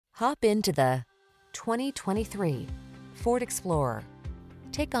Hop into the 2023 Ford Explorer.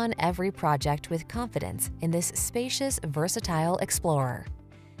 Take on every project with confidence in this spacious, versatile Explorer.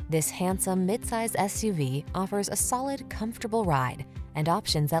 This handsome midsize SUV offers a solid, comfortable ride and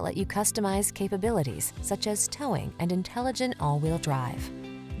options that let you customize capabilities such as towing and intelligent all-wheel drive.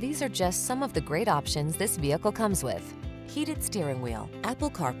 These are just some of the great options this vehicle comes with: heated steering wheel, Apple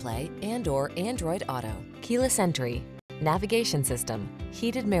CarPlay and/or Android Auto, keyless entry, navigation system,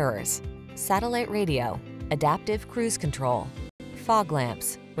 heated mirrors, satellite radio, adaptive cruise control, fog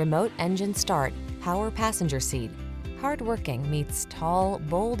lamps, remote engine start, power passenger seat. Hardworking meets tall,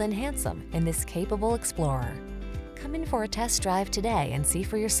 bold, and handsome in this capable Explorer. Come in for a test drive today and see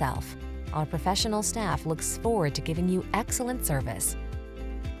for yourself. Our professional staff looks forward to giving you excellent service.